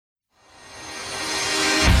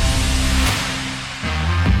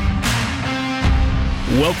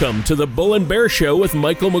Welcome to the Bull and Bear Show with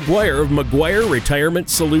Michael McGuire of McGuire Retirement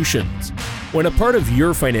Solutions. When a part of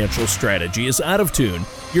your financial strategy is out of tune,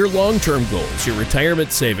 your long-term goals, your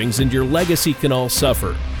retirement savings, and your legacy can all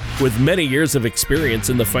suffer. With many years of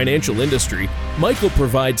experience in the financial industry, Michael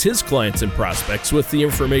provides his clients and prospects with the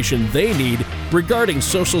information they need regarding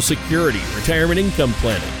Social Security, retirement income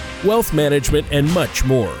planning, wealth management, and much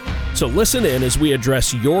more. So listen in as we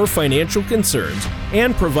address your financial concerns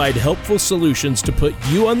and provide helpful solutions to put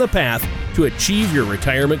you on the path to achieve your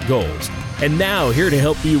retirement goals. And now, here to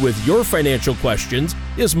help you with your financial questions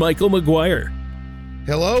is Michael McGuire.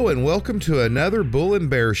 Hello and welcome to another Bull and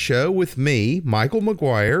Bear Show with me, Michael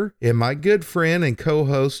McGuire, and my good friend and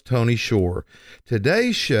co-host Tony Shore.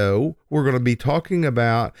 Today's show, we're going to be talking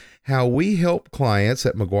about how we help clients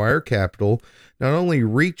at McGuire Capital not only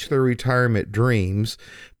reach their retirement dreams,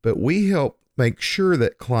 but we help make sure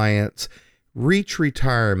that clients reach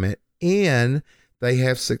retirement and they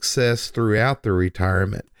have success throughout their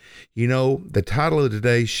retirement. You know, the title of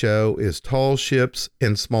today's show is Tall Ships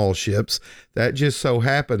and Small Ships. That just so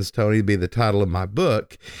happens, Tony, to be the title of my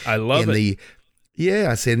book. I love it.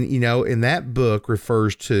 Yes, and you know, in that book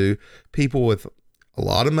refers to people with a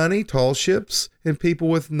lot of money, tall ships, and people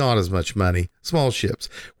with not as much money, small ships.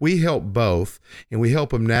 We help both, and we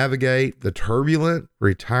help them navigate the turbulent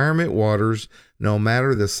retirement waters, no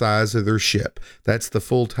matter the size of their ship. That's the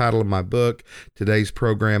full title of my book. Today's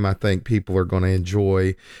program, I think people are going to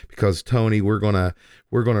enjoy because, Tony, we're going to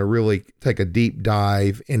really take a deep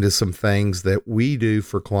dive into some things that we do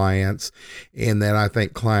for clients and that I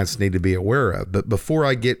think clients need to be aware of. But before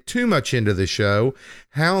I get too much into the show,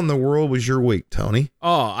 how in the world was your week, Tony?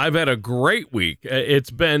 Oh, I've had a great week.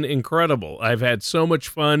 It's been incredible. I've had so much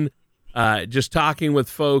fun just talking with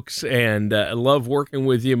folks, and I love working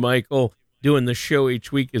with you, Michael. Doing the show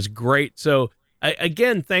each week is great. So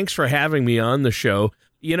again, thanks for having me on the show.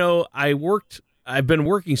 You know, I've been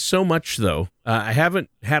working so much, though. I haven't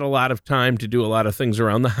had a lot of time to do a lot of things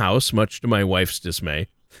around the house, much to my wife's dismay.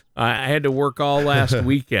 I had to work all last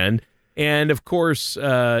weekend. And, of course,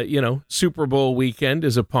 Super Bowl weekend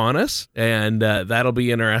is upon us, and that'll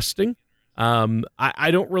be interesting. I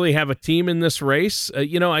don't really have a team in this race.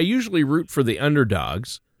 I usually root for the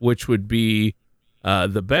underdogs, which would be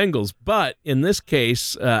the Bengals. But in this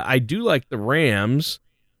case, I do like the Rams.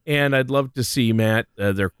 And I'd love to see Matt,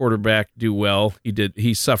 their quarterback, do well.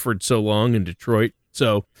 He suffered so long in Detroit.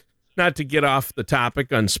 So not to get off the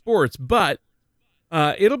topic on sports, but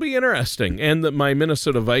it'll be interesting. And my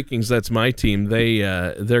Minnesota Vikings, that's my team.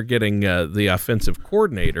 They're getting the offensive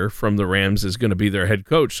coordinator from the Rams is going to be their head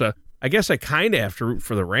coach. So I guess I kind of have to root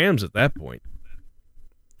for the Rams at that point.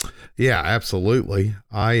 Yeah, absolutely.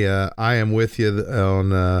 I am with you on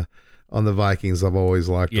the Vikings. I've always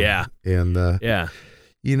liked them. Yeah. And yeah.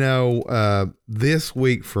 You know, this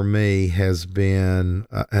week for me has been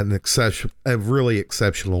a really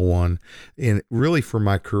exceptional one. And really for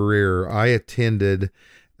my career, I attended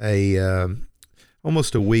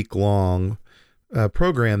almost a week-long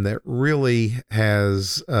program that really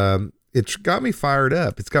has, it's got me fired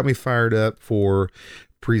up. It's got me fired up for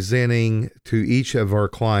presenting to each of our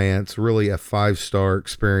clients really a 5-star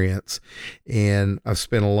experience. And I've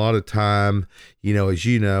spent a lot of time, as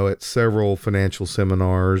you know, at several financial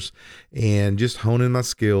seminars and just honing my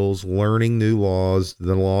skills, learning new laws,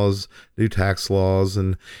 new tax laws,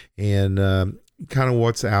 and kind of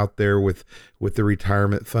what's out there with the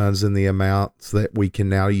retirement funds and the amounts that we can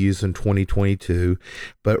now use in 2022.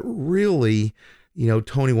 But really,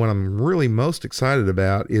 Tony, what I'm really most excited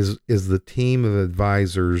about is the team of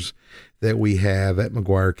advisors that we have at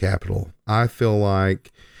McGuire Capital. I feel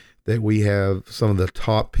like that we have some of the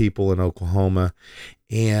top people in Oklahoma,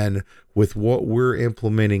 and with what we're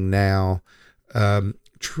implementing now,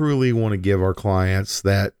 truly want to give our clients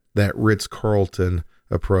that Ritz-Carlton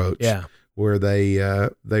approach. Yeah. Where they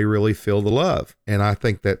really feel the love. And I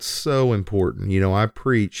think that's so important. I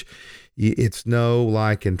preach it's know,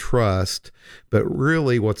 like, and trust, but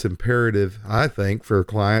really what's imperative, I think, for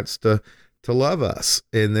clients to love us.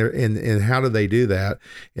 And how do they do that?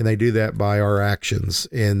 And they do that by our actions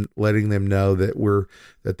and letting them know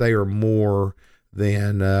that they are more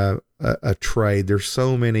than a trade. There's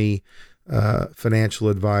so many financial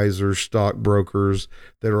advisors, stockbrokers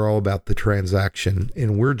that are all about the transaction,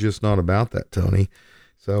 and we're just not about that, Tony.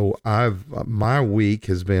 So my week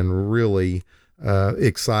has been really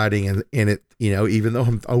exciting, and it, even though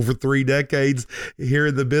I'm over 3 decades here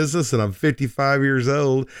in the business and I'm 55 years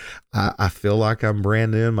old, I feel like I'm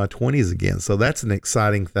brand new in my 20s again. So that's an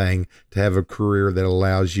exciting thing to have a career that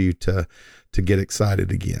allows you to get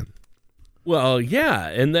excited again. Well, yeah,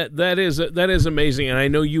 and that is amazing, and I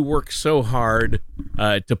know you work so hard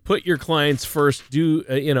to put your clients first,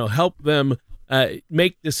 help them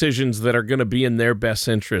make decisions that are going to be in their best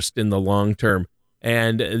interest in the long term.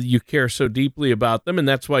 And you care so deeply about them, and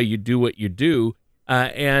that's why you do what you do.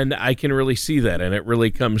 And I can really see that, and it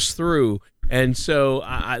really comes through. And so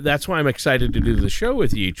that's why I'm excited to do the show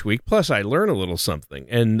with you each week. Plus, I learn a little something,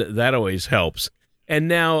 and that always helps. And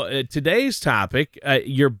now today's topic,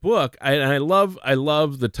 your book. I love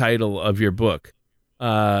the title of your book,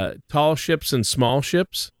 "Tall Ships and Small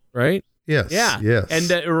Ships." Right? Yes. Yeah. Yes. And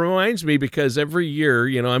it reminds me because every year,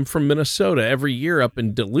 I'm from Minnesota. Every year up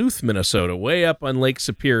in Duluth, Minnesota, way up on Lake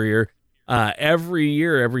Superior. Every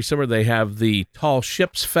year, every summer, they have the Tall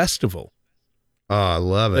Ships Festival. Oh, I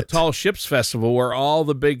love it. The Tall Ships Festival, where all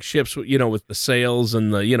the big ships, with the sails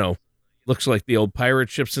and the, looks like the old pirate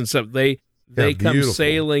ships and stuff, they come beautiful.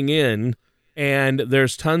 sailing in, and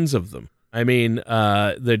there's tons of them. I mean,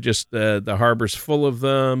 they're just, the harbor's full of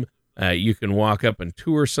them. You can walk up and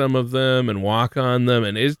tour some of them and walk on them,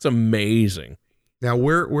 and it's amazing. Now,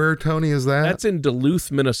 where Tony, is that? That's in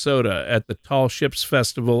Duluth, Minnesota, at the Tall Ships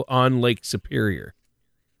Festival on Lake Superior.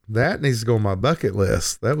 That needs to go on my bucket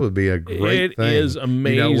list. That would be a great thing. It is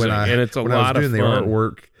amazing, and it's a lot of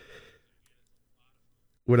fun.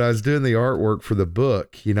 When I was doing the artwork for the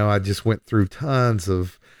book, I just went through tons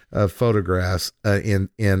of photographs. In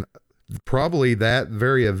probably that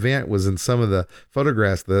very event was in some of the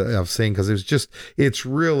photographs that I've seen, because it's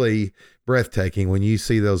really breathtaking when you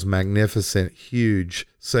see those magnificent, huge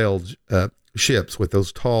sailed ships with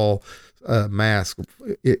those tall masts.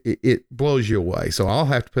 It blows you away. So I'll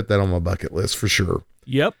have to put that on my bucket list for sure.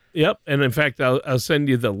 Yep. And in fact, I'll send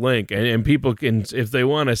you the link, and people can, if they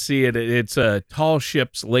want to see it, it's Tall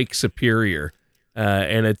Ships Lake Superior,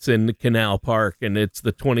 and it's in Canal Park, and it's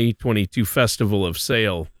the 2022 Festival of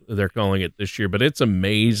Sail, they're calling it this year, but it's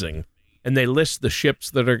amazing. And they list the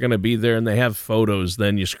ships that are going to be there, and they have photos.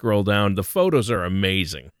 Then you scroll down. The photos are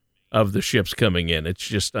amazing of the ships coming in. It's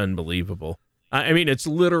just unbelievable. I mean, it's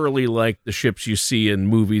literally like the ships you see in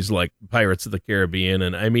movies like Pirates of the Caribbean.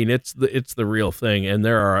 And I mean, it's the real thing. And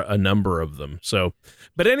there are a number of them. So,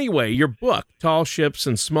 but anyway, your book, Tall Ships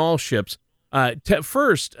and Small Ships.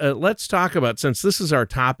 First, let's talk about, since this is our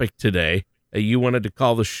topic today, you wanted to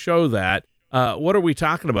call the show that, what are we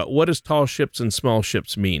talking about? What does Tall Ships and Small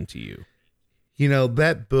Ships mean to you?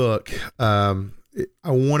 That book, I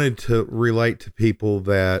wanted to relate to people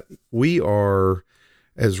that we are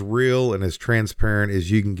as real and as transparent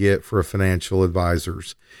as you can get for financial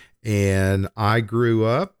advisors. And I grew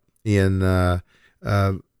up in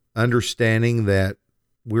understanding that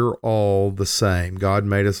we're all the same. God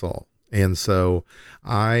made us all. And so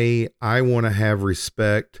I want to have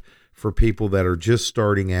respect for people that are just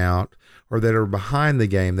starting out or that are behind the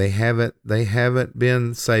game. They haven't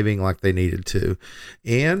been saving like they needed to.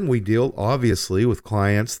 And we deal obviously with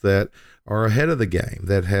clients that are ahead of the game,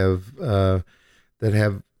 that have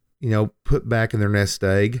put back in their nest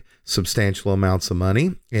egg substantial amounts of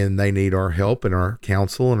money, and they need our help and our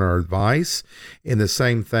counsel and our advice. And the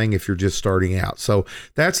same thing if you're just starting out. So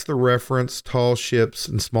that's the reference, Tall Ships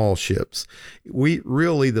and Small Ships.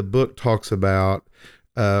 The book talks about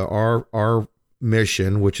our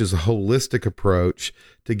mission, which is a holistic approach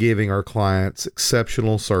to giving our clients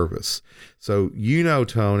exceptional service. So,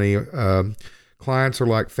 Tony, clients are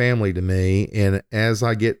like family to me. And as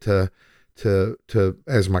I get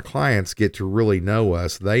as my clients get to really know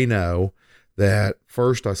us, they know that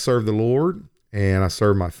first I serve the Lord and I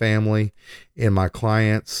serve my family, and my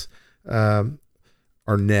clients are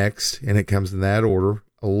next, and it comes in that order.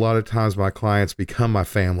 A lot of times my clients become my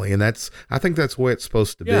family, and I think that's the way it's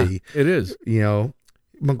supposed to be. It is.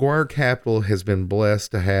 McGuire Capital has been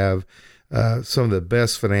blessed to have some of the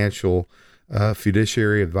best financial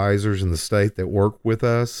fiduciary advisors in the state that work with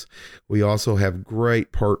us. We also have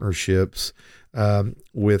great partnerships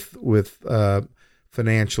with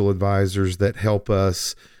financial advisors that help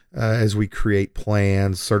us as we create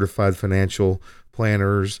plans, certified financial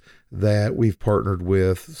planners that we've partnered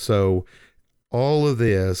with. So all of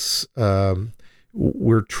this,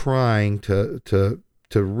 we're trying to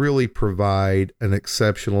really provide an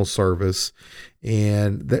exceptional service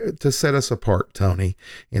and to set us apart, Tony.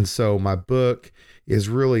 And so my book is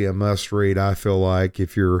really a must read, I feel like,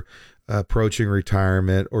 if you're approaching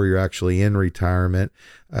retirement or you're actually in retirement.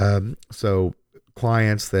 So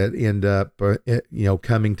clients that end up,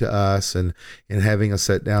 coming to us and having a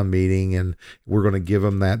sit down meeting, and we're going to give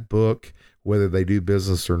them that book, whether they do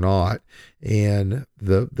business or not. And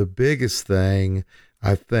the biggest thing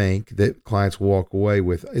I think that clients walk away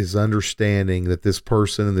with is understanding that this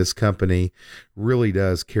person and this company really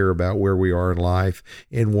does care about where we are in life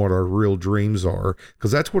and what our real dreams are,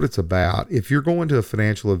 because that's what it's about. If you're going to a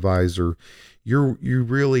financial advisor, you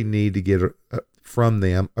really need to get from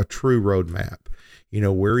them a true roadmap. You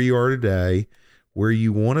know, where you are today, where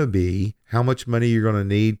you want to be, how much money you're going to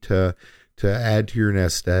need to add to your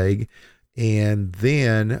nest egg. And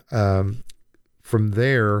then from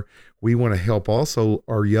there, we want to help also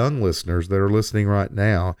our young listeners that are listening right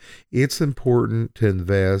now. It's important to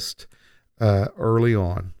invest early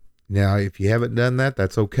on. Now, if you haven't done that,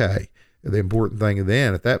 that's okay. The important thing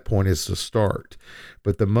then at that point is to start.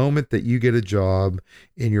 But the moment that you get a job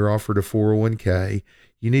and you're offered a 401k,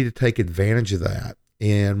 you need to take advantage of that.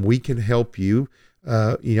 And we can help you,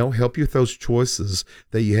 help you with those choices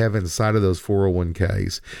that you have inside of those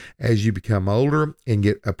 401ks. As you become older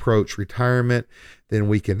and approach retirement, then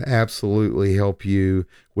we can absolutely help you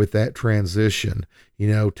with that transition. You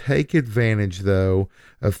know, take advantage though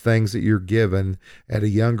of things that you're given at a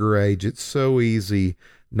younger age. It's so easy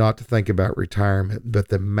not to think about retirement, but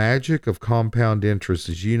the magic of compound interest,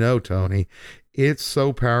 as you know, Tony, it's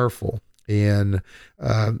so powerful. And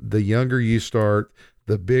the younger you start,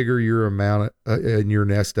 the bigger your amount in your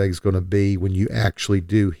nest egg is going to be when you actually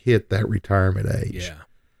do hit that retirement age.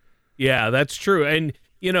 Yeah, that's true. And,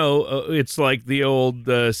 you know, it's like the old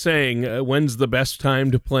saying, when's the best time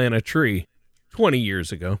to plant a tree? 20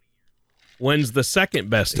 years ago. When's the second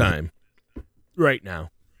best time? Right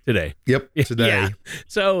now. Today. Yep, today. Yeah.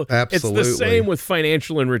 So absolutely. It's the same with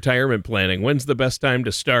financial and retirement planning. When's the best time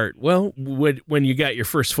to start? Well, when you got your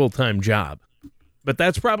first full-time job. But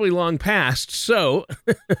that's probably long past, so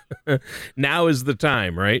now is the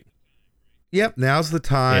time, right? Yep, now's the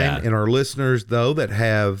time. Yeah. And our listeners, though, that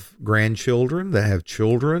have grandchildren, that have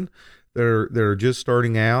children that are just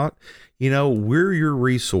starting out, you know, we're your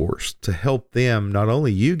resource to help them, not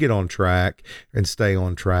only you get on track and stay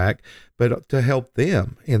on track, but to help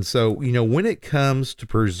them. And so, you know, when it comes to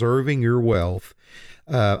preserving your wealth,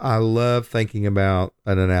 I love thinking about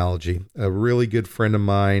an analogy. A really good friend of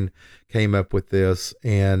mine came up with this,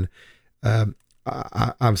 and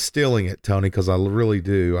I'm stealing it, Tony, because I really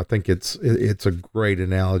do. I think it's a great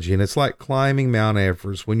analogy, and it's like climbing Mount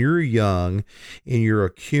Everest. When you're young and you're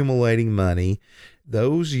accumulating money,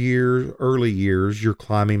 those early years, you're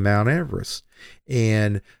climbing Mount Everest.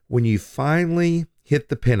 And when you finally hit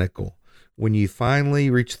the pinnacle, when you finally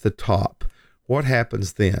reach the top, what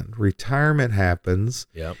happens then? Retirement happens.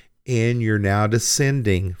 Yep. And you're now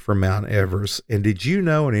descending from Mount Everest. And did you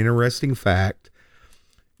know an interesting fact?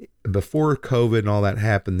 Before COVID and all that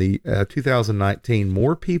happened, the 2019,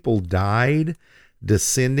 more people died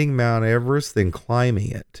descending Mount Everest than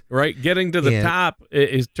climbing it. Right. Getting to the top,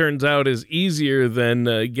 it turns out, is easier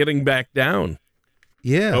than getting back down.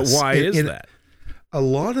 Yes. But why is that? A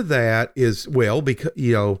lot of that is, well, because,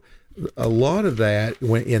 you know, a lot of that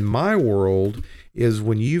in my world is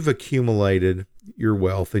when you've accumulated your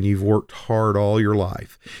wealth and you've worked hard all your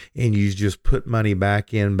life and you just put money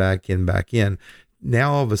back in.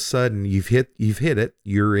 Now all of a sudden you've hit it,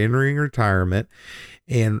 you're entering retirement,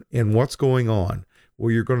 and what's going on?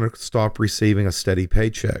 Well, you're going to stop receiving a steady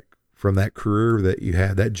paycheck from that career that you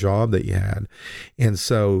had, that job that you had. And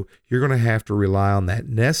so you're going to have to rely on that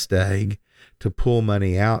nest egg to pull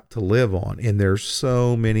money out to live on. And there's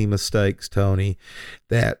so many mistakes, Tony,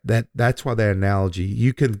 that's why that analogy,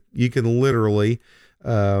 you can literally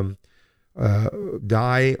die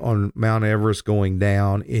on Mount Everest going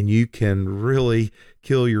down, and you can really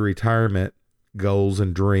kill your retirement goals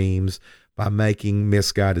and dreams by making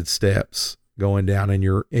misguided steps going down in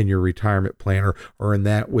your retirement plan or in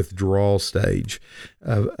that withdrawal stage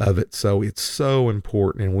of it. So it's so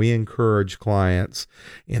important. And we encourage clients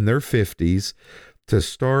in their 50s to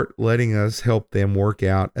start letting us help them work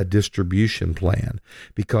out a distribution plan,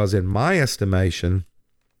 because in my estimation,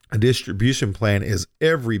 a distribution plan is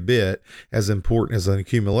every bit as important as an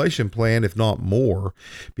accumulation plan, if not more,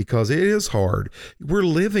 because it is hard. We're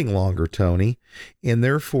living longer, Tony, and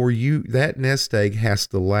therefore that nest egg has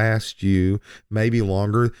to last you maybe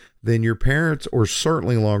longer than your parents, or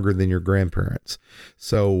certainly longer than your grandparents.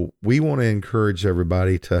 So we want to encourage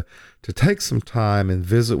everybody to take some time and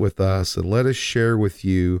visit with us and let us share with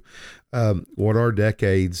you what our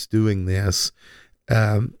decades doing this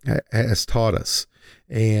has taught us.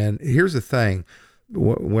 And here's the thing,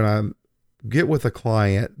 when I get with a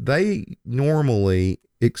client, they normally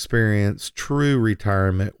experience true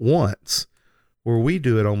retirement once, where we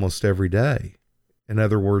do it almost every day. In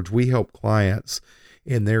other words, we help clients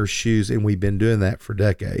in their shoes, and we've been doing that for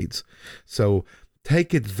decades. So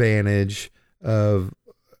take advantage of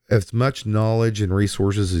as much knowledge and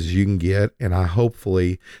resources as you can get. And I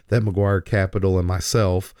hopefully that McGuire Capital and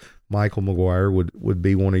myself, Michael McGuire, would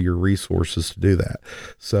be one of your resources to do that.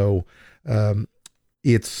 So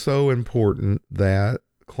it's so important that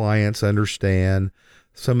clients understand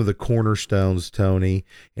some of the cornerstones, Tony,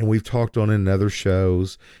 and we've talked on in other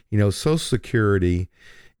shows. Social Security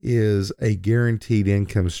is a guaranteed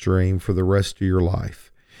income stream for the rest of your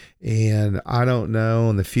life. And I don't know,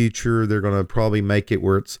 in the future, they're going to probably make it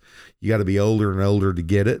where you got to be older and older to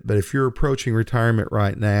get it. But if you're approaching retirement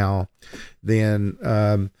right now, then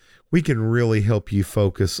we can really help you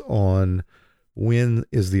focus on when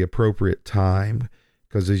is the appropriate time.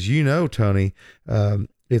 Because as you know, Tony,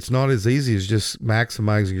 it's not as easy as just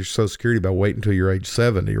maximizing your Social Security by waiting until you're age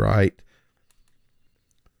 70, right?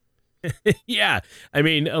 Yeah. I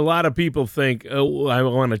mean, a lot of people think, oh, I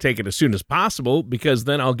want to take it as soon as possible because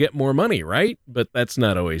then I'll get more money, right? But that's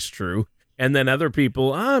not always true. And then other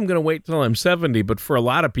people, I'm going to wait till I'm 70. But for a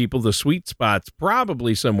lot of people, the sweet spot's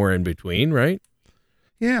probably somewhere in between, right?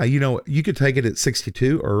 Yeah, you could take it at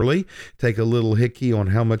 62 early, take a little hickey on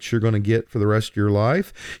how much you're going to get for the rest of your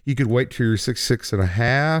life. You could wait till you're 66 and a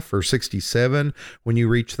half or 67 when you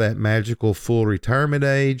reach that magical full retirement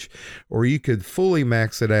age, or you could fully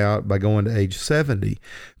max it out by going to age 70.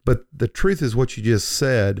 But the truth is what you just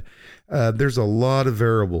said. There's a lot of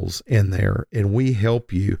variables in there, and we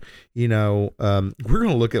help you. We're going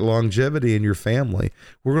to look at longevity in your family.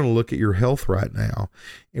 We're going to look at your health right now,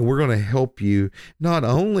 and we're going to help you not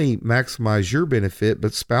only maximize your benefit,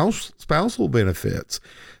 but spousal benefits.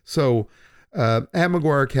 So at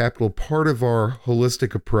McGuire Capital, part of our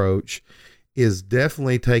holistic approach is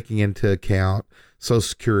definitely taking into account Social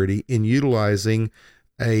Security and utilizing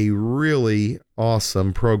a really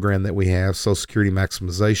awesome program that we have, Social Security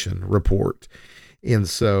Maximization Report. And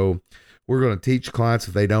so we're going to teach clients,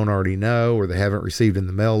 if they don't already know or they haven't received in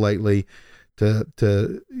the mail lately, to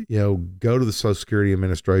go to the Social Security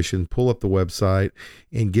Administration, pull up the website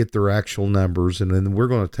and get their actual numbers. And then we're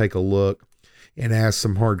going to take a look and ask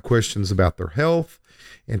some hard questions about their health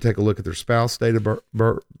and take a look at their spouse date of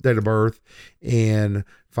birth and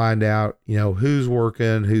find out, who's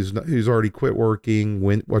working, who's already quit working,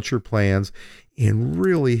 what's your plans, and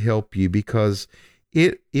really help you, because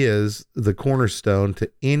it is the cornerstone to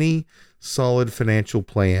any solid financial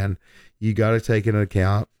plan. You got to take into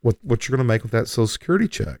account what you're going to make with that Social Security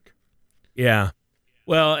check. Yeah.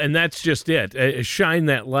 Well, and that's just it. Shine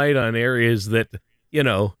that light on areas that,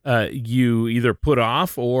 you either put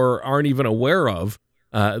off or aren't even aware of.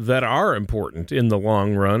 That are important in the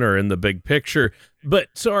long run or in the big picture. But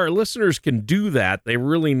so our listeners can do that, they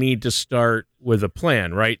really need to start with a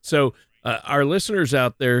plan, right? So our listeners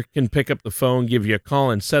out there can pick up the phone, give you a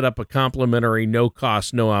call, and set up a complimentary, no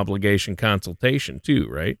cost, no obligation consultation too,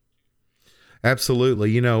 right?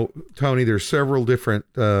 Absolutely. Tony, there's several different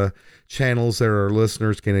channels that our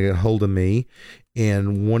listeners can get a hold of me.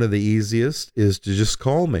 And one of the easiest is to just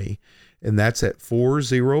call me. And that's at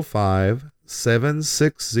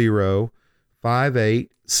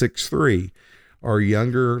 405-760-5863. Our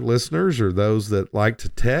younger listeners or those that like to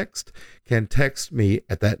text can text me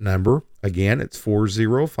at that number. Again, it's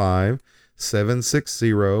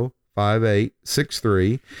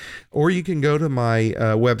 405-760-5863. Or you can go to my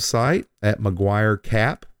website at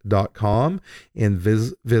McGuireCap.com and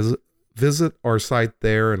visit our site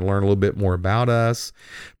there and learn a little bit more about us.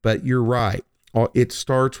 But you're right. It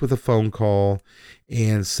starts with a phone call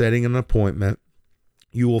and setting an appointment.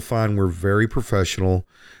 You will find we're very professional.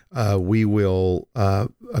 We will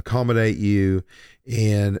accommodate you.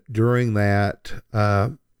 And during that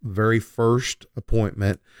very first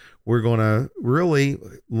appointment, we're going to really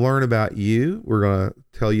learn about you. We're going to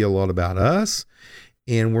tell you a lot about us.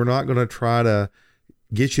 And we're not going to try to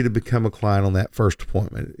get you to become a client on that first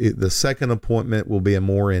appointment. The second appointment will be a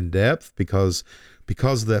more in-depth because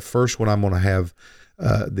of that first one. I'm going to have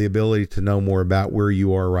the ability to know more about where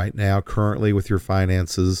you are right now, currently with your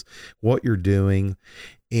finances, what you're doing.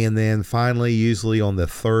 And then finally, usually on the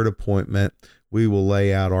third appointment, we will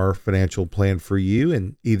lay out our financial plan for you,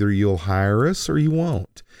 and either you'll hire us or you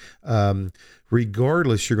won't.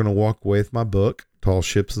 Regardless, you're going to walk away with my book, Tall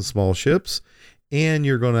Ships and Small Ships, and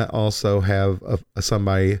you're going to also have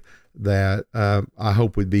somebody that I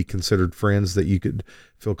hope would be considered friends that you could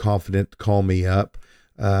feel confident to call me up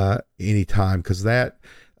anytime, because that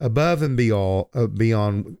above and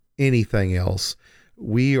beyond anything else,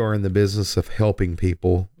 we are in the business of helping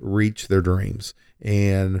people reach their dreams.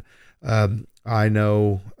 And I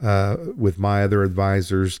know with my other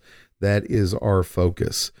advisors, that is our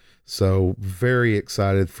focus. So very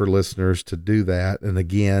excited for listeners to do that. And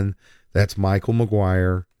again, that's Michael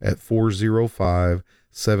McGuire at 405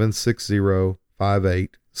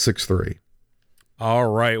 888-760-5863. All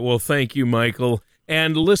right. Well, thank you, Michael.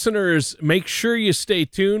 And listeners, make sure you stay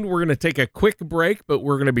tuned. We're going to take a quick break, but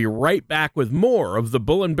we're going to be right back with more of the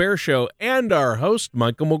Bull and Bear Show and our host,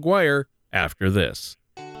 Michael McGuire, after this.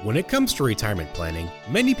 When it comes to retirement planning,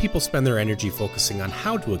 many people spend their energy focusing on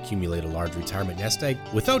how to accumulate a large retirement nest egg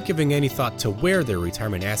without giving any thought to where their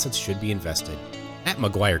retirement assets should be invested. At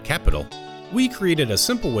McGuire Capital, we created a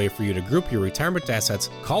simple way for you to group your retirement assets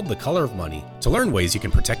called the Color of Money. To learn ways you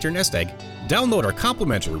can protect your nest egg, download our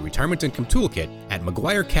complimentary Retirement Income Toolkit at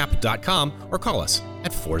McGuireCap.com or call us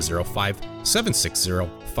at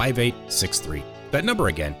 405-760-5863. That number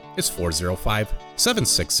again is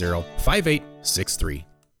 405-760-5863.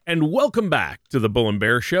 And welcome back to the Bull and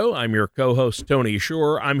Bear Show. I'm your co-host, Tony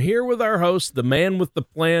Shore. I'm here with our host, the man with the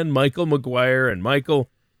plan, Michael McGuire. And Michael,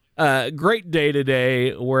 great day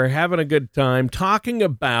today. We're having a good time talking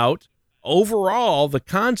about, overall, the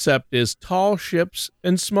concept is tall ships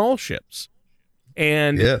and small ships.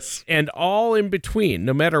 And, yes, and all in between.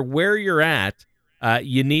 No matter where you're at,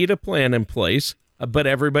 you need a plan in place, but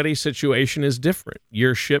everybody's situation is different.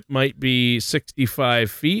 Your ship might be 65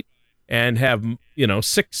 feet and have,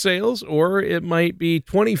 6 sails, or it might be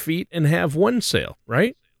 20 feet and have 1 sail,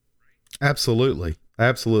 right? Absolutely.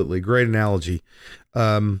 Absolutely. Great analogy.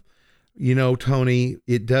 Tony,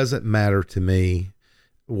 it doesn't matter to me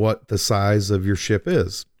what the size of your ship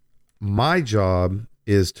is. My job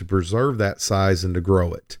is to preserve that size and to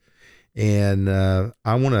grow it. And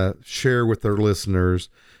I want to share with our listeners,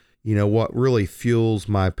 what really fuels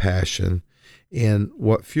my passion. And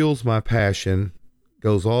what fuels my passion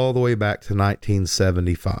goes all the way back to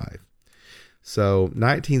 1975. So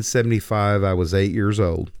 1975, I was 8 years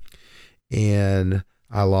old, and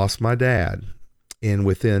I lost my dad. And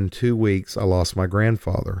within 2 weeks, I lost my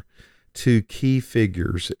grandfather, 2 key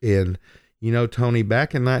figures. And, Tony,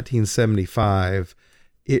 back in 1975,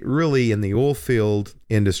 it really, in the oil field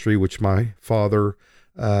industry, which my father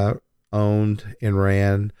owned and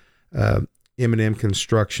ran, M&M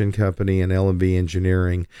Construction Company and L&B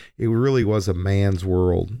Engineering, it really was a man's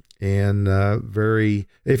world. And they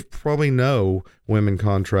probably know women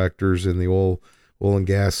contractors in the oil and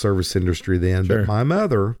gas service industry then. Sure. But my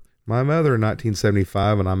mother in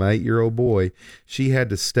 1975, and I'm an 8-year-old boy, she had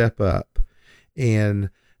to step up.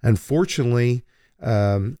 And unfortunately,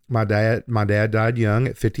 my dad died young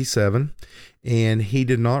at 57, and he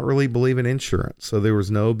did not really believe in insurance. So there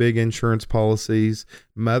was no big insurance policies.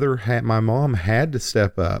 My mom had to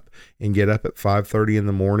step up and get up at 5:30 in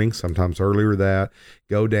the morning, sometimes earlier that,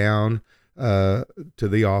 go down to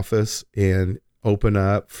the office and open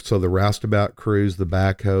up. So the roustabout crews, the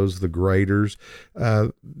backhoes, the graders,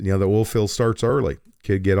 the oil field starts early.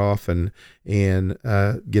 Kid get off and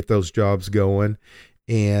get those jobs going.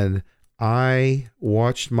 And I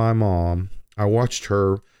watched my mom. I watched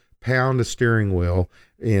her pound a steering wheel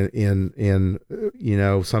in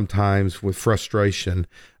sometimes with frustration,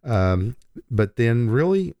 but then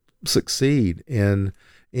really succeed. And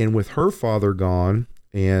with her father gone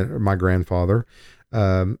and my grandfather,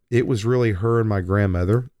 it was really her and my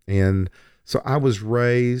grandmother. And so I was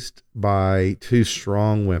raised by 2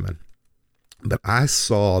 strong women, but I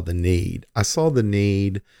saw the need. I saw the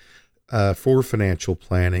need for financial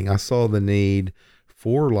planning. I saw the need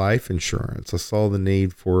for life insurance. I saw the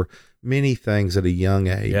need for many things at a young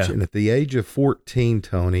age. Yeah. And at the age of 14,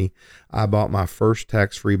 Tony, I bought my first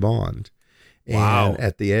tax-free bond. Wow. And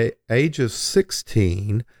at the age of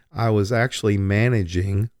 16, I was actually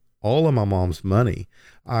managing all of my mom's money.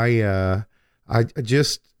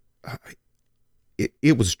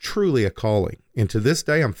 It was truly a calling. And to this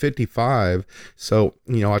day, I'm 55. So,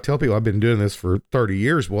 I tell people I've been doing this for 30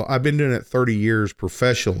 years. Well, I've been doing it 30 years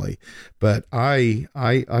professionally, but I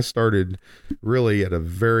started really at a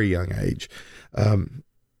very young age.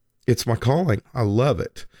 It's my calling. I love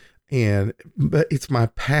it. But it's my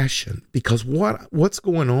passion, because what's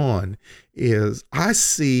going on is I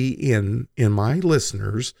see in my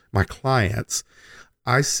listeners, my clients,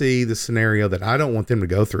 I see the scenario that I don't want them to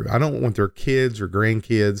go through. I don't want their kids or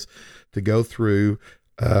grandkids to go through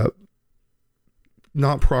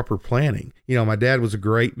not proper planning. My dad was a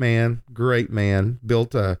great man,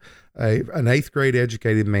 built an 8th grade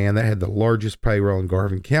educated man that had the largest payroll in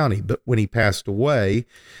Garvin County. But when he passed away,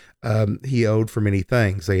 he owed for many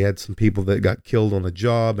things. They had some people that got killed on the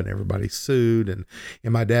job, and everybody sued. And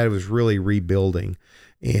my dad was really rebuilding.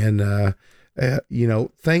 And,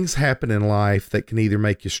 things happen in life that can either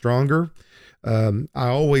make you stronger. I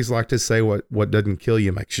always like to say what doesn't kill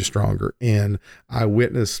you makes you stronger. And I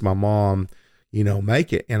witnessed my mom,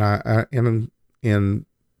 make it. And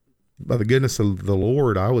by the goodness of the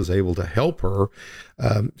Lord, I was able to help her.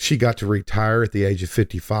 She got to retire at the age of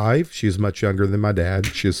 55. She was much younger than my dad.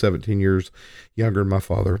 She was 17 years younger than my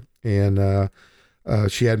father. And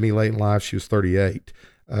she had me late in life. She was 38.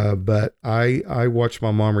 But I watched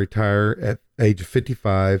my mom retire at age of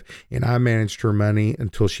 55, and I managed her money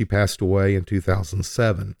until she passed away in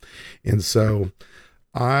 2007. And so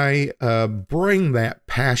I bring that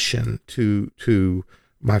passion to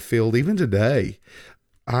my field even today.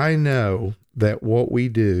 I know that what we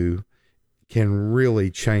do can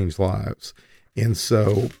really change lives. And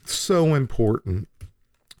so important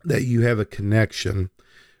that you have a connection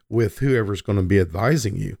with whoever's going to be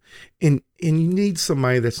advising you. And you need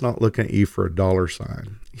somebody that's not looking at you for a dollar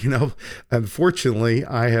sign. Unfortunately,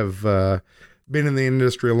 I have been in the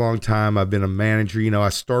industry a long time. I've been a manager. I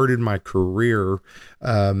started my career,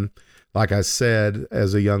 like I said,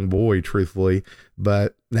 as a young boy, truthfully.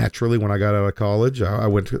 But naturally, when I got out of college, I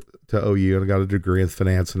went to OU and got a degree in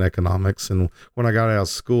finance and economics. And when I got out of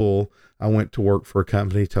school, I went to work for a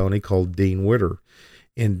company, Tony, called Dean Witter.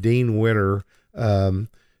 And Dean Witter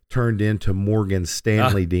turned into Morgan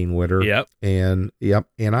Stanley Dean Witter. Yep. And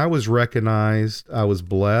I was recognized. I was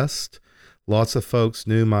blessed. Lots of folks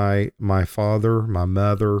knew my father, my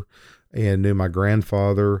mother, and knew my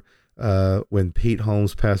grandfather. When Pete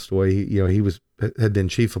Holmes passed away, he had been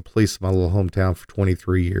chief of police of my little hometown for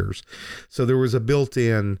 23 years. So there was a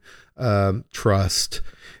built-in trust,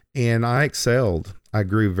 and I excelled. I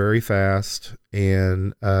grew very fast,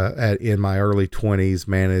 and in my early 20s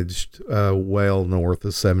managed well north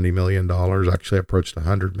of $70 million. Actually approached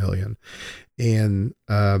 $100 million. And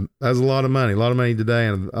that was a lot of money today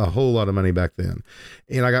and a whole lot of money back then.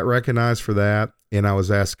 And I got recognized for that. And I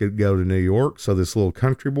was asked to go to New York. So this little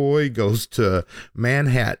country boy goes to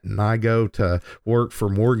Manhattan. I go to work for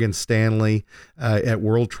Morgan Stanley at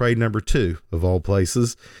World Trade Number 2, of all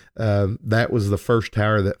places. That was the first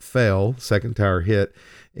tower that fell, second tower hit.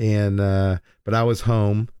 And but I was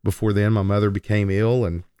home before then. My mother became ill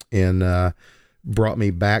and brought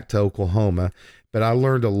me back to Oklahoma. But I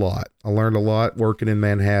learned a lot. I learned a lot working in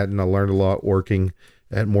Manhattan. I learned a lot working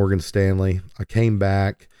at Morgan Stanley. I came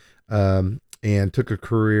back and took a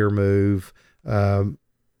career move to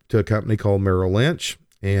a company called Merrill Lynch.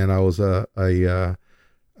 And I was a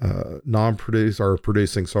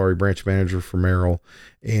producing branch manager for Merrill.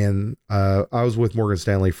 And I was with Morgan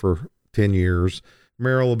Stanley for 10 years.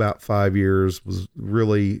 Merrill about 5 years. Was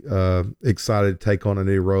really excited to take on a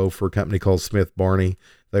new role for a company called Smith Barney.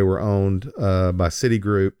 They were owned by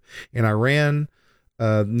Citigroup, and I ran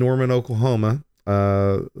Norman, Oklahoma,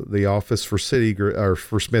 the office for Citigroup, or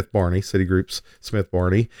for Smith Barney, Citigroup's Smith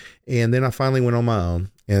Barney. And then I finally went on my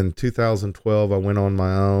own. In 2012, I went on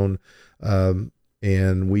my own,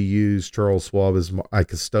 and we used Charles Schwab as my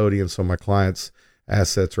custodian. So my clients'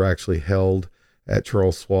 assets are actually held at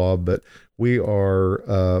Charles Schwab, but we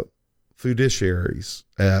are fiduciaries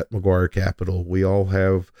at McGuire Capital. We all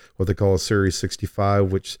have what they call a Series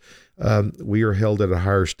 65, which we are held at a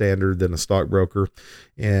higher standard than a stockbroker.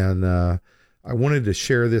 And I wanted to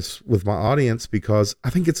share this with my audience because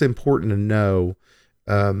I think it's important to know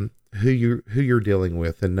who you're dealing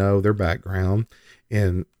with and know their background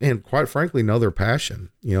and quite frankly, know their passion.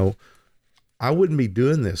 I wouldn't be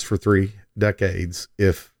doing this for 3 decades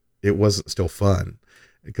if it wasn't still fun.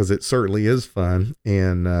 Because it certainly is fun,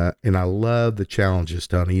 and I love the challenges,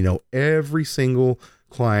 Tony. Every single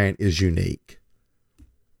client is unique.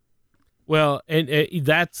 Well, and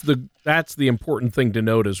that's the important thing to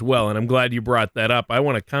note as well. And I'm glad you brought that up. I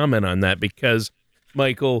want to comment on that because,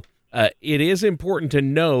 Michael, it is important to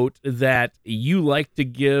note that you like to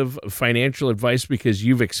give financial advice because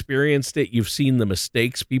you've experienced it. You've seen the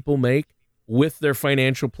mistakes people make with their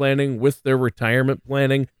financial planning, with their retirement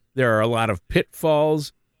planning. There are a lot of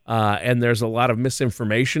pitfalls, and there's a lot of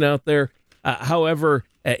misinformation out there. However,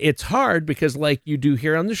 it's hard because like you do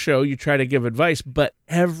here on the show, you try to give advice, but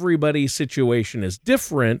everybody's situation is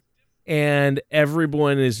different and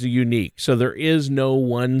everyone is unique. So there is no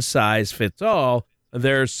one size fits all.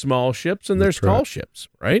 There's small ships and there's tall ships,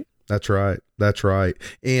 right? That's right.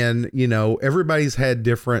 And, everybody's had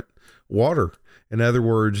different water. In other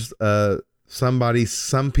words,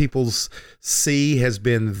 some people's sea has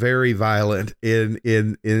been very violent in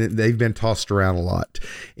they've been tossed around a lot,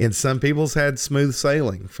 and some people's had smooth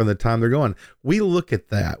sailing from the time they're going. We look at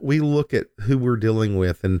that. We look at who we're dealing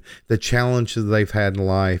with and the challenges they've had in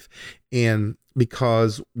life. And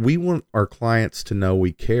because we want our clients to know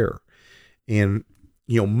we care. And,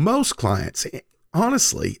 most clients,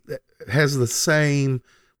 honestly, has the same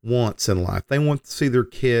wants in life. They want to see their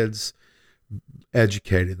kids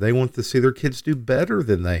educated. They want to see their kids do better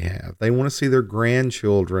than they have. They want to see their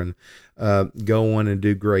grandchildren go on and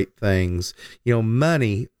do great things.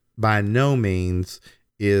 Money by no means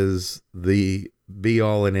is the be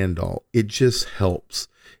all and end all. It just helps.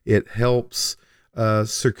 It helps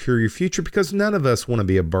secure your future, because none of us want to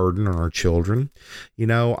be a burden on our children.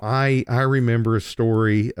 I remember a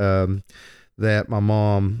story that my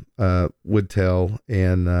mom would tell,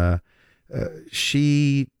 and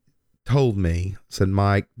she told me, said,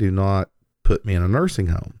 Mike, do not put me in a nursing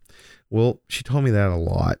home. Well, she told me that a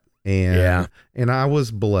lot. And I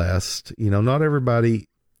was blessed. Not everybody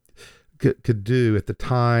could do at the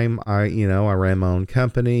time. I ran my own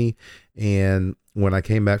company, and when I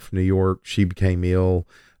came back from New York, she became ill.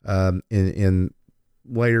 In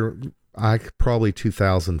later, probably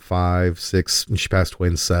 2005, 6, and she passed away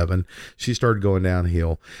in 7. She started going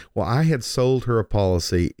downhill. Well, I had sold her a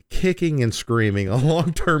policy, kicking and screaming, a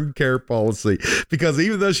long-term care policy, because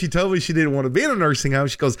even though she told me she didn't want to be in a nursing home,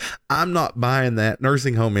 she goes, I'm not buying that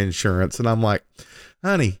nursing home insurance. And I'm like,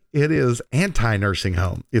 honey, it is anti-nursing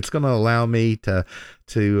home. It's going to allow me to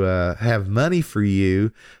have money for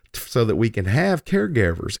you so that we can have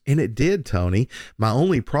caregivers. And it did, Tony. My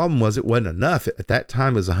only problem was it wasn't enough. At that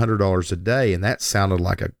time, it was $100 a day, and that sounded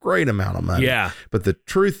like a great amount of money. Yeah. But the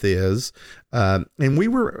truth is, and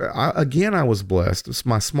I was blessed. It's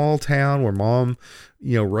my small town where mom,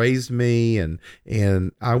 raised me,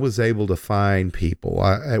 and I was able to find people.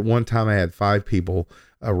 At one time, I had 5 people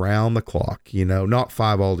around the clock, not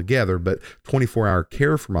 5 altogether, but 24-hour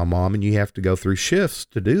care for my mom. And you have to go through shifts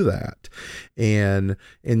to do that. And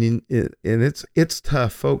it's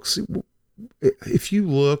tough, folks. If you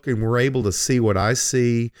look, and we're able to see what I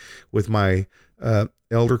see with my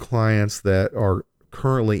elder clients that are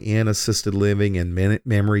currently in assisted living and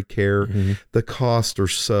memory care, the costs are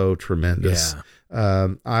so tremendous.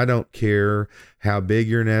 I don't care how big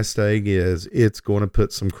your nest egg is, it's going to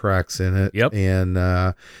put some cracks in it. Yep.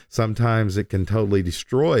 And sometimes it can totally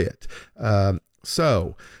destroy it.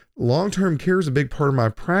 So long-term care is a big part of my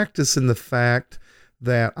practice, in the fact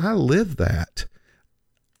that I live that.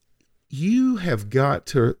 You have got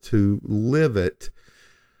to live it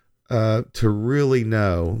to really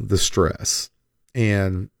know the stress.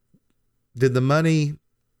 And did the money,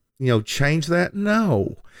 change that?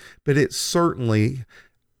 No, but it certainly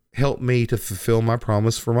helped me to fulfill my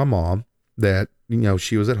promise for my mom that,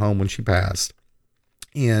 she was at home when she passed.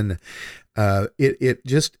 And it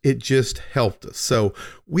just helped us. So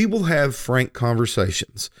we will have frank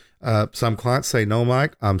conversations. Some clients say, no,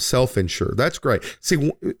 Mike, I'm self-insured. That's great.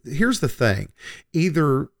 See, here's the thing.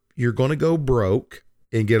 Either you're going to go broke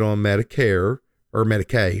and get on Medicare or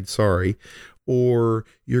Medicaid, sorry, or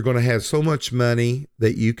you're going to have so much money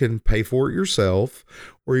that you can pay for it yourself,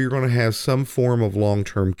 or you're going to have some form of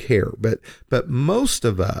long-term care. But most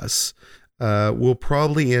of us will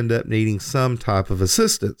probably end up needing some type of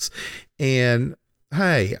assistance. And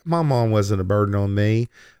hey, my mom wasn't a burden on me,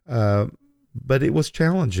 but it was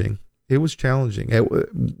challenging. It was challenging.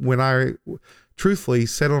 When I truthfully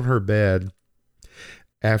sat on her bed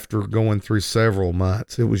after going through several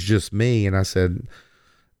months, it was just me. And I said,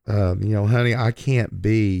 honey, I can't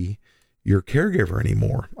be your caregiver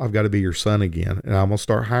anymore. I've got to be your son again. And I'm going to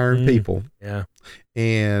start hiring people. Yeah.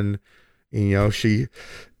 And, she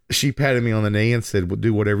patted me on the knee and said, well,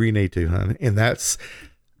 do whatever you need to, honey. And that's,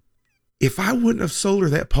 if I wouldn't have sold her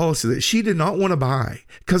that policy that she did not want to buy,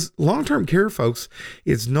 because long-term care, folks,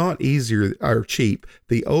 it's not easier or cheap.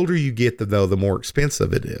 The older you get, though, the more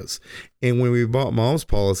expensive it is. And when we bought mom's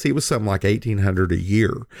policy, it was something like $1,800 a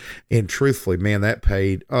year. And truthfully, man, that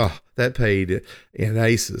paid in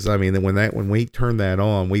aces. I mean, when we turned that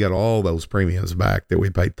on, we got all those premiums back that we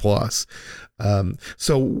paid plus.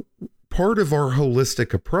 So part of our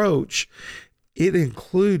holistic approach, it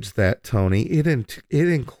includes that, Tony. It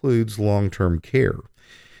includes long-term care.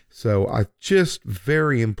 So just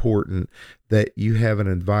very important that you have an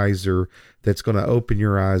advisor that's going to open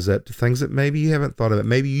your eyes up to things that maybe you haven't thought of.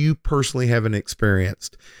 Maybe you personally haven't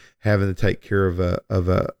experienced having to take care of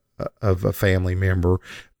a family member,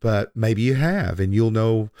 but maybe you have, and you'll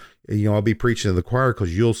know. I'll be preaching to the choir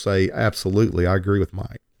because you'll say, absolutely, I agree with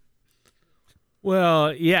Mike.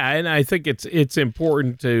 Well, yeah, and I think it's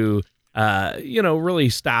important to really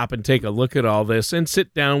stop and take a look at all this and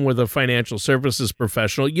sit down with a financial services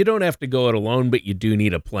professional. You don't have to go it alone, but you do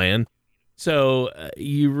need a plan. So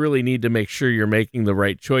you really need to make sure you're making the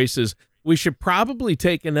right choices. We should probably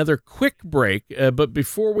take another quick break, but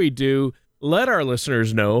before we do, let our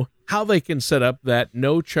listeners know how they can set up that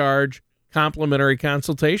no-charge complimentary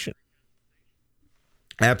consultation.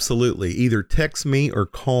 Absolutely. Either text me or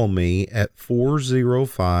call me at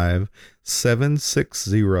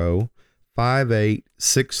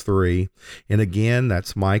 405-760-5863. And again,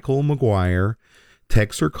 that's Michael McGuire.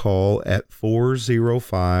 Text or call at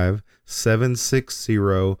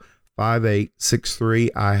 405-760-5863.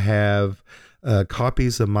 I have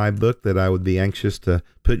copies of my book that I would be anxious to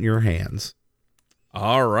put in your hands.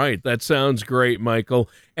 All right. That sounds great, Michael.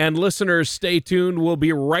 And listeners, stay tuned. We'll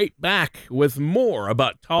be right back with more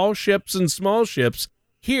about tall ships and small ships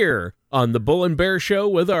here on the Bull and Bear Show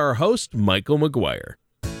with our host, Michael McGuire.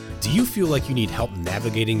 Do you feel like you need help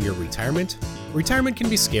navigating your retirement? Retirement can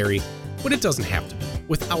be scary, but it doesn't have to be.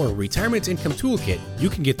 With our Retirement Income Toolkit, you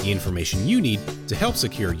can get the information you need to help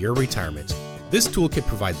secure your retirement. This toolkit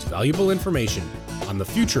provides valuable information on the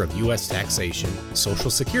future of U.S. taxation, Social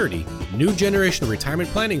Security, new generation retirement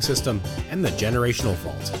planning system, and the Generational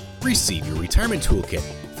Vault. Receive your retirement toolkit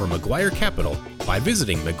from McGuire Capital by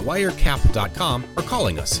visiting McGuireCap.com or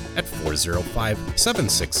calling us at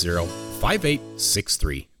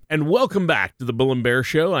 405-760-5863. And welcome back to the Bull and Bear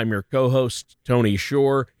Show. I'm your co-host, Tony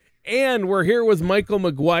Shore, and we're here with Michael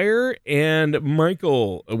McGuire. And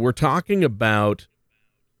Michael, we're talking about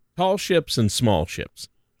tall ships and small ships,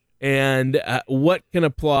 and what can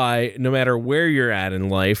apply no matter where you're at in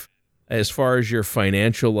life as far as your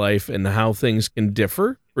financial life and how things can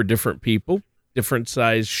differ for different people, different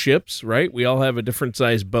size ships, right? We all have a different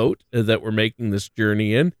size boat that we're making this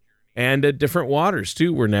journey in, and different waters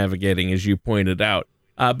too we're navigating, as you pointed out.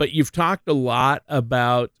 But you've talked a lot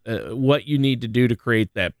about what you need to do to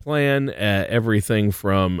create that plan, everything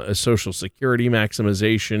from Social Security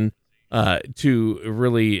maximization to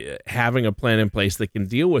really having a plan in place that can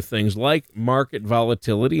deal with things like market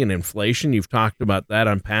volatility and inflation. You've talked about that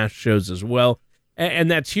on past shows as well.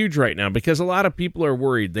 And that's huge right now because a lot of people are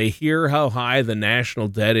worried. They hear how high the national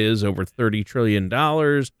debt is, over $30 trillion.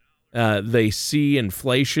 They see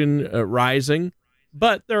inflation rising,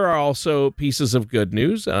 but there are also pieces of good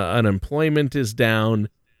news. Unemployment is down.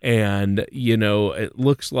 And, it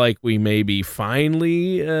looks like we may be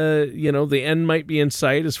finally, the end might be in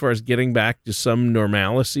sight as far as getting back to some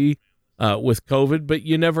normalcy with COVID, but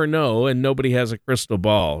you never know, and nobody has a crystal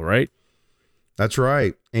ball, right? That's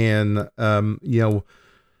right. And,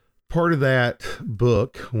 part of that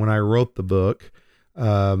book, when I wrote the book,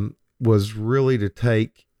 was really to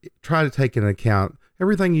try to take into account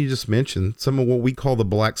everything you just mentioned, some of what we call the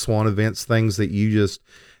black swan events, things that you just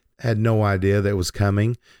had no idea that was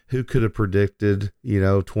coming. Who could have predicted,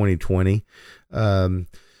 2020,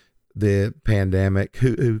 the pandemic?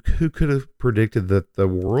 Who could have predicted that the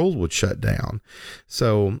world would shut down?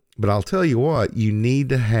 So, but I'll tell you what, you need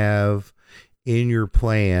to have in your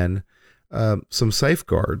plan some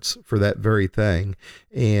safeguards for that very thing.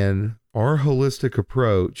 And our holistic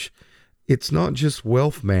approach, it's not just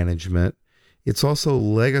wealth management, it's also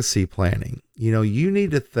legacy planning. You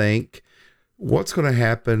need to think, what's going to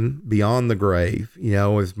happen beyond the grave?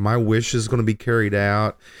 If my wish is going to be carried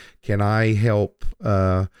out, can I help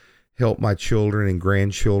my children and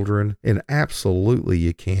grandchildren? And absolutely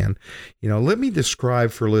you can. Let me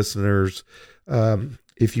describe for listeners,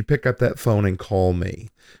 if you pick up that phone and call me,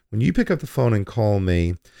 when you pick up the phone and call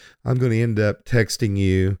me, I'm going to end up texting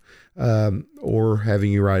you, or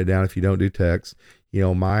having you write it down if you don't do text.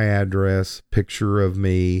 My address, picture of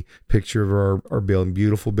me, picture of our building,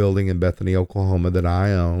 beautiful building in Bethany, Oklahoma that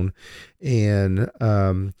I own, and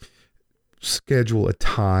schedule a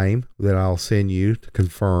time that I'll send you to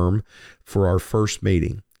confirm for our first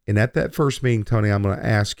meeting. And at that first meeting, Tony, I'm going to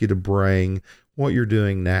ask you to bring what you're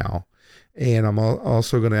doing now. And I'm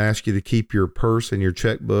also going to ask you to keep your purse and your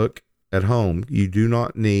checkbook at home. You do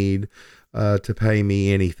not need to pay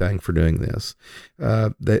me anything for doing this.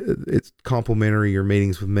 It's complimentary, your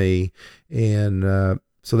meetings with me. And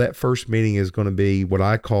so that first meeting is going to be what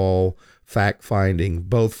I call fact finding,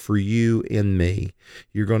 both for you and me.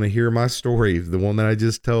 You're going to hear my story, the one that I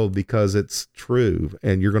just told, because it's true,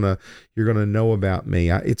 and you're going to know about me.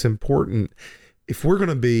 It's important. If we're going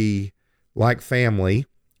to be like family,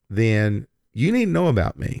 then you need to know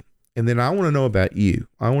about me. And then I want to know about you.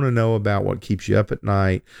 I want to know about what keeps you up at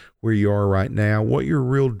night, where you are right now, what your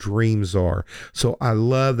real dreams are. So I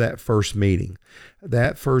love that first meeting.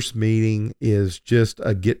 That first meeting is just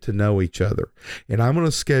a get to know each other. And I'm going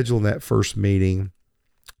to schedule in that first meeting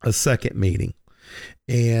a second meeting.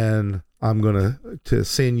 And I'm going to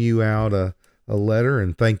send you out a letter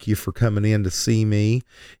and thank you for coming in to see me.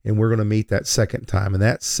 And we're going to meet that second time. And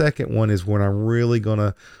that second one is when I'm really going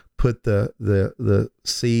to put the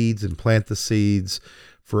seeds and plant the seeds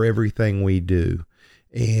for everything we do.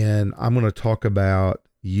 And I'm going to talk about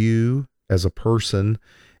you as a person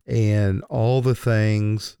and all the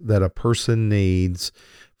things that a person needs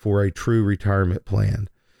for a true retirement plan.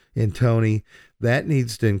 And Tony, that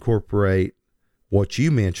needs to incorporate what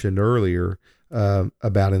you mentioned earlier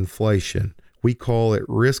about inflation. We call it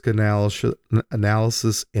risk analysis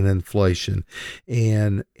and inflation.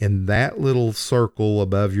 And in that little circle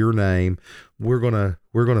above your name, we're gonna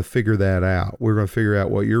figure that out. We're gonna figure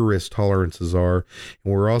out what your risk tolerances are,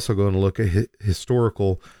 and we're also going to look at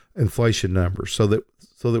historical inflation numbers so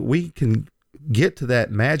that we can get to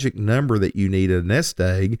that magic number that you need a nest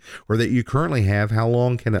egg, or that you currently have. How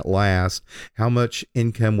long can it last? How much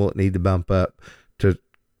income will it need to bump up to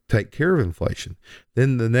take care of inflation?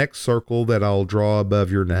 Then the next circle that I'll draw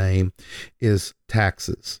above your name is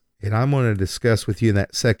taxes. And I'm going to discuss with you in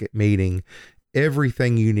that second meeting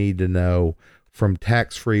everything you need to know, from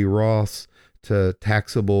tax-free Roths to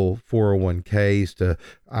taxable 401ks to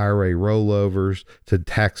IRA rollovers to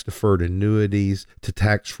tax-deferred annuities to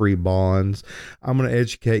tax-free bonds. I'm going to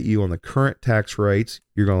educate you on the current tax rates.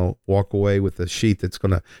 You're going to walk away with a sheet that's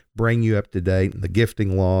going to bring you up to date, and the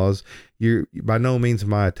gifting laws. You're by no means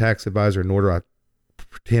am I a tax advisor, nor do I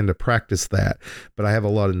pretend to practice that, but I have a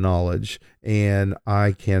lot of knowledge, and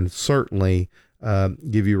I can certainly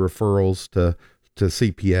give you referrals to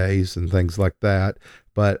CPAs and things like that.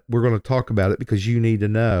 But we're going to talk about it because you need to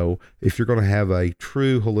know, if you're going to have a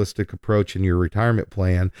true holistic approach in your retirement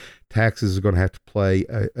plan, taxes are going to have to play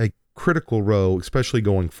a critical role, especially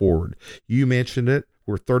going forward. You mentioned it.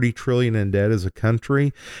 We're 30 trillion in debt as a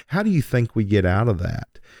country. How do you think we get out of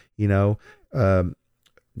that?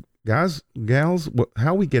 Guys, gals,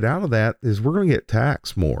 how we get out of that is we're going to get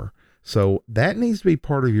taxed more. So that needs to be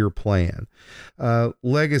part of your plan.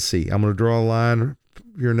 Legacy. I'm going to draw a line,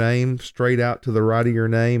 your name straight out to the right of your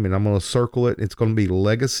name, and I'm going to circle it. It's going to be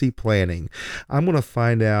legacy planning. I'm going to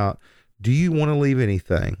find out, do you want to leave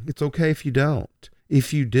anything? It's okay if you don't.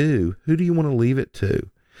 If you do, who do you want to leave it to?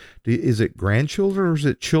 Is it grandchildren, or is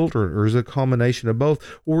it children, or is it a combination of both?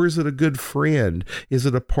 Or is it a good friend? Is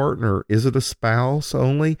it a partner? Is it a spouse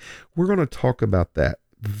only? We're going to talk about that.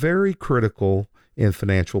 Very critical in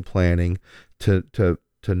financial planning to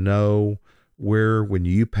know where, when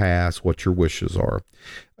you pass, what your wishes are.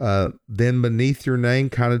 Then beneath your name,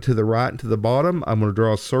 kind of to the right and to the bottom, I'm going to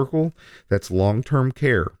draw a circle. That's long-term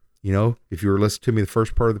care. If you were listening to me the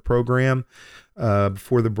first part of the program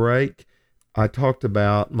before the break, I talked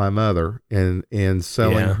about my mother and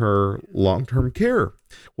selling her long-term care.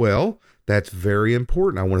 Well, that's very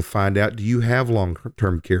important. I want to find out, do you have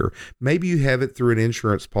long-term care? Maybe you have it through an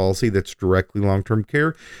insurance policy that's directly long-term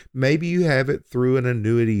care. Maybe you have it through an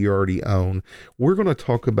annuity you already own. We're going to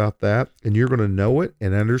talk about that, and you're going to know it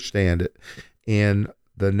and understand it. And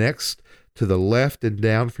the next, to the left and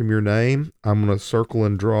down from your name, I'm going to circle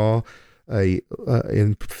and draw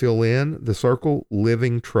and fill in the circle,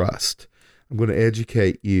 living trust. I'm going to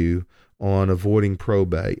educate you on avoiding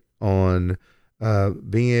probate, on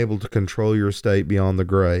being able to control your estate beyond the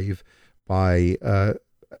grave by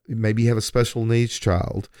maybe you have a special needs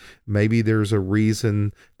child. Maybe there's a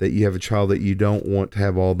reason that you have a child that you don't want to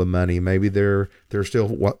have all the money. Maybe they're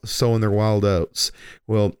still sowing their wild oats.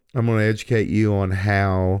 Well, I'm going to educate you on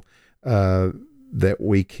how that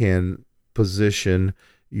we can position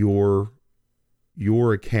your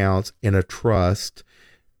accounts in a trust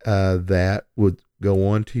that would go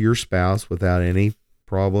on to your spouse without any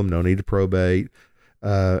problem, no need to probate.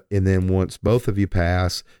 And then once both of you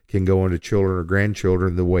pass, can go on to children or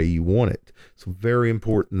grandchildren the way you want it. So very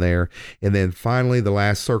important there. And then finally, the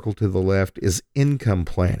last circle to the left is income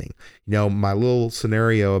planning. My little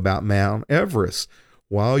scenario about Mount Everest.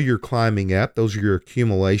 While you're climbing up, those are your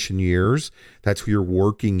accumulation years. That's your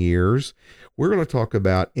working years. We're going to talk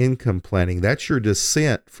about income planning. That's your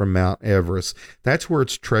descent from Mount Everest. That's where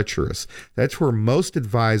it's treacherous. That's where most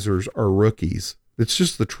advisors are rookies. It's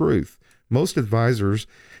just the truth. Most advisors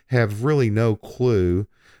have really no clue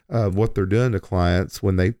of what they're doing to clients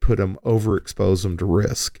when they overexpose them to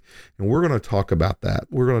risk. And we're going to talk about that.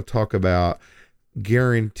 We're going to talk about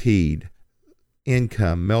guaranteed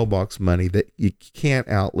income, mailbox money that you can't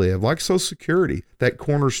outlive, like Social Security, that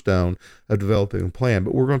cornerstone of developing a plan.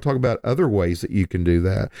 But we're going to talk about other ways that you can do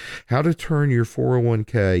that. How to turn your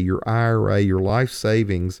 401k, your IRA, your life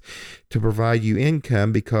savings to provide you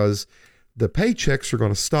income, because the paychecks are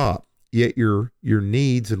going to stop, yet your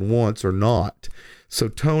needs and wants are not. So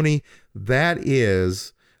Tony, that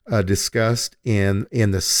is discussed in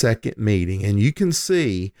the second meeting. And you can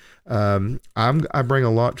see I bring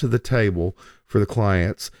a lot to the table for the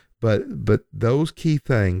clients, but those key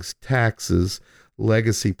things: taxes,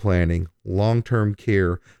 legacy planning, long-term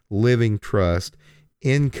care, living trust,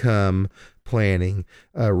 income planning,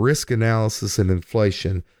 risk analysis, and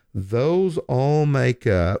inflation. Those all make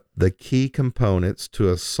up the key components to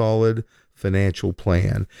a solid financial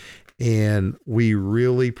plan. And we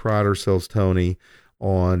really pride ourselves, Tony,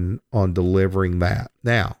 on delivering that.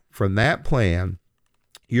 Now, from that plan,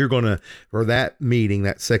 you're going to, or that meeting,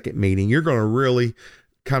 that second meeting, you're going to really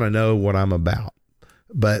kind of know what I'm about.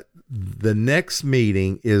 But the next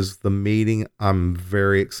meeting is the meeting I'm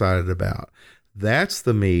very excited about. That's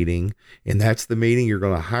the meeting, and that's the meeting you're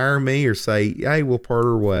going to hire me or say, hey, we'll part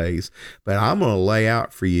our ways. But I'm going to lay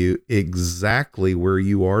out for you exactly where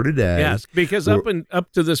you are today. Yes, because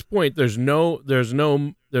up to this point, there's no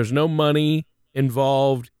money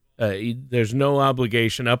involved. There's no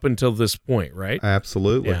obligation up until this point, right?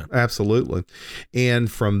 Absolutely. Yeah. Absolutely. And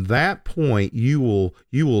from that point, you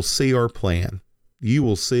will see our plan. You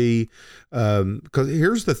will see, because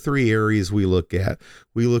here's the three areas we look at.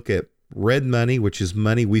 We look at red money, which is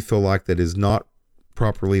money we feel like that is not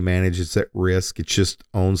properly managed. It's at risk. It just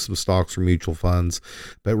owns some stocks or mutual funds,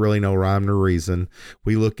 but really no rhyme or reason.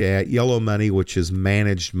 We look at yellow money, which is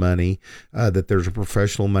managed money, that there's a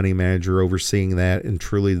professional money manager overseeing that and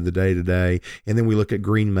truly the day-to-day. And then we look at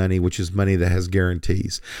green money, which is money that has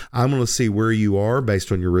guarantees. I'm going to see where you are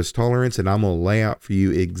based on your risk tolerance, and I'm going to lay out for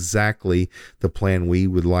you exactly the plan we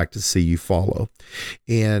would like to see you follow.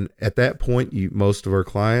 And at that point, most of our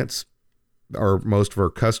clients, or most of our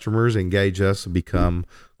customers, engage us and become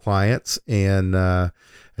clients. And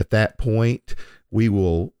at that point, we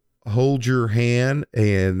will hold your hand,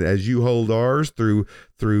 and as you hold ours through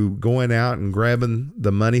going out and grabbing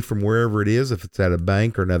the money from wherever it is, if it's at a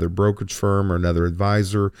bank or another brokerage firm or another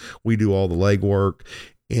advisor, we do all the legwork.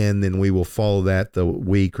 And then we will follow that the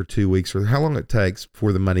week or 2 weeks or how long it takes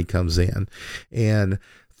before the money comes in. And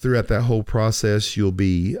throughout that whole process, you'll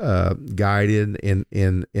be guided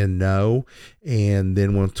and know. And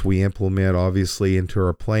then once we implement, obviously, into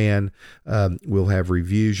our plan, we'll have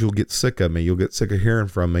reviews. You'll get sick of me. You'll get sick of hearing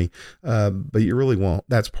from me, but you really won't.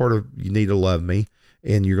 That's part of, you need to love me,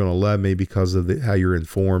 and you're going to love me because of how you're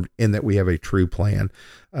informed and that we have a true plan.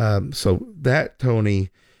 So that, Tony,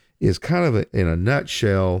 is kind of in a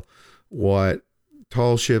nutshell what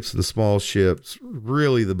Tall Ships and Small Ships,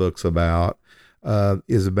 really the book's about.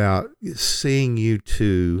 Is about seeing you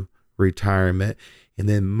to retirement, and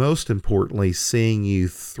then most importantly, seeing you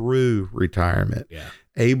through retirement,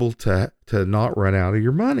 able to not run out of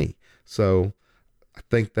your money. So I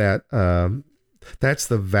think that that's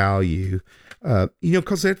the value,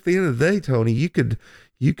 because at the end of the day, Tony, you could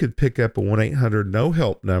pick up a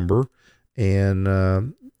 1-800-NO-HELP number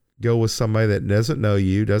and go with somebody that doesn't know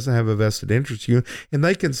you, doesn't have a vested interest in you, and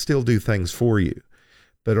they can still do things for you.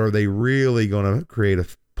 But are they really going to create a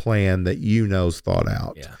plan that is thought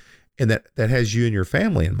out, and that has you and your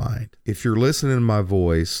family in mind? If you're listening to my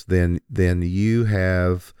voice, then you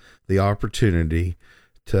have the opportunity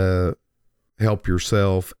to help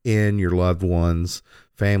yourself and your loved ones,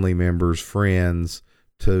 family members, friends,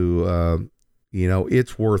 to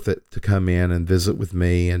it's worth it to come in and visit with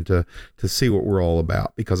me and to see what we're all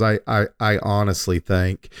about, because I honestly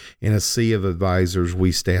think in a sea of advisors,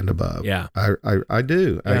 we stand above. Yeah. I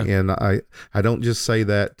do. Yeah. I don't just say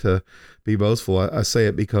that to be boastful. I say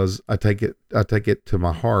it because I take it to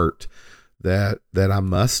my heart that I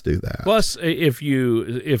must do that. Plus,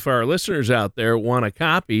 if our listeners out there want a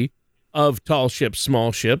copy of Tall Ships,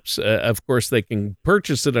 Small Ships, of course they can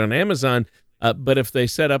purchase it on Amazon. But if they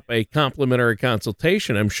set up a complimentary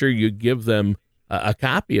consultation, I'm sure you'd give them a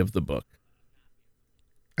copy of the book.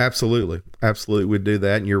 Absolutely. Absolutely. We'd do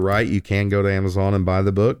that. And you're right. You can go to Amazon and buy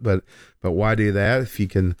the book, but why do that if you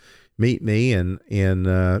can meet me and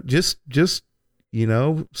just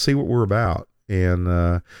see what we're about.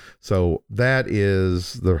 And so that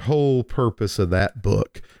is the whole purpose of that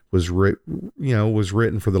book, was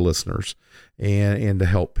written for the listeners and to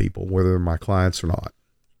help people, whether they're my clients or not.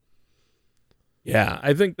 Yeah,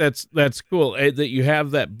 I think that's cool that you have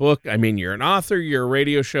that book. I mean, you're an author, you're a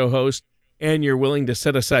radio show host, and you're willing to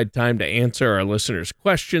set aside time to answer our listeners'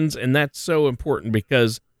 questions. And that's so important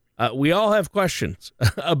because we all have questions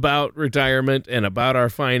about retirement and about our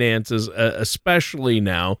finances, especially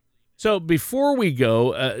now. So before we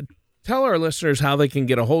go, tell our listeners how they can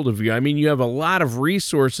get a hold of you. I mean, you have a lot of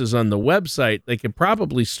resources on the website. They could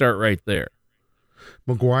probably start right there.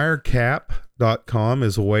 McGuireCap.com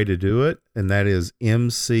is a way to do it, and that is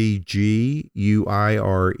McGuire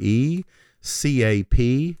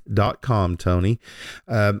cap.com, Tony.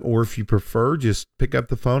 Or if you prefer, just pick up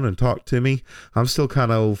the phone and talk to me. I'm still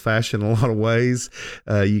kind of old-fashioned in a lot of ways.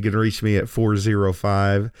 You can reach me at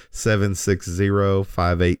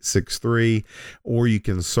 405-760-5863, or you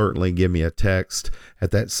can certainly give me a text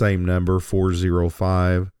at that same number,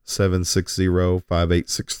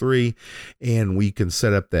 405-760-5863, and we can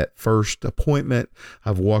set up that first appointment.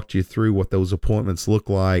 I've walked you through what those appointments look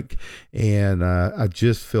like, and I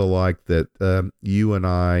just feel like that you and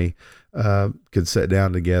I could sit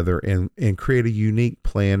down together and create a unique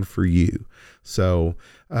plan for you. So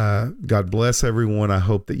God bless everyone. I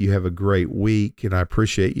hope that you have a great week, and I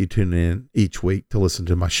appreciate you tuning in each week to listen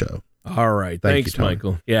to my show. All right. Thanks,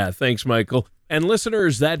 Michael. Yeah, thanks, Michael. And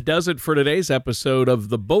listeners, that does it for today's episode of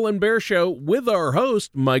the Bull and Bear Show with our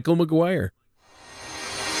host, Michael McGuire.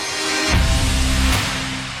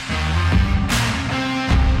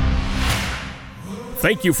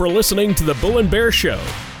 Thank you for listening to the Bull and Bear Show.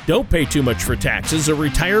 Don't pay too much for taxes or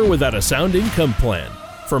retire without a sound income plan.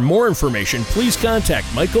 For more information, please contact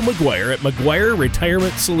Michael McGuire at McGuire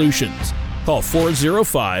Retirement Solutions. Call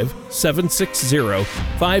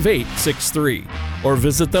 405-760-5863 or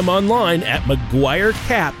visit them online at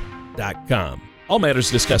McGuireCap.com. All matters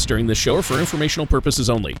discussed during this show are for informational purposes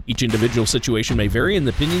only. Each individual situation may vary, and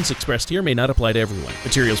the opinions expressed here may not apply to everyone.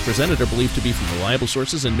 Materials presented are believed to be from reliable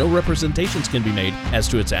sources, and no representations can be made as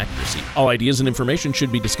to its accuracy. All ideas and information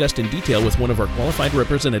should be discussed in detail with one of our qualified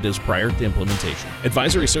representatives prior to implementation.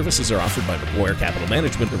 Advisory services are offered by McGuire Capital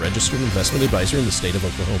Management, a registered investment advisor in the state of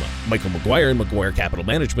Oklahoma. Michael McGuire and McGuire Capital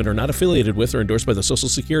Management are not affiliated with or endorsed by the Social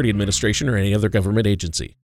Security Administration or any other government agency.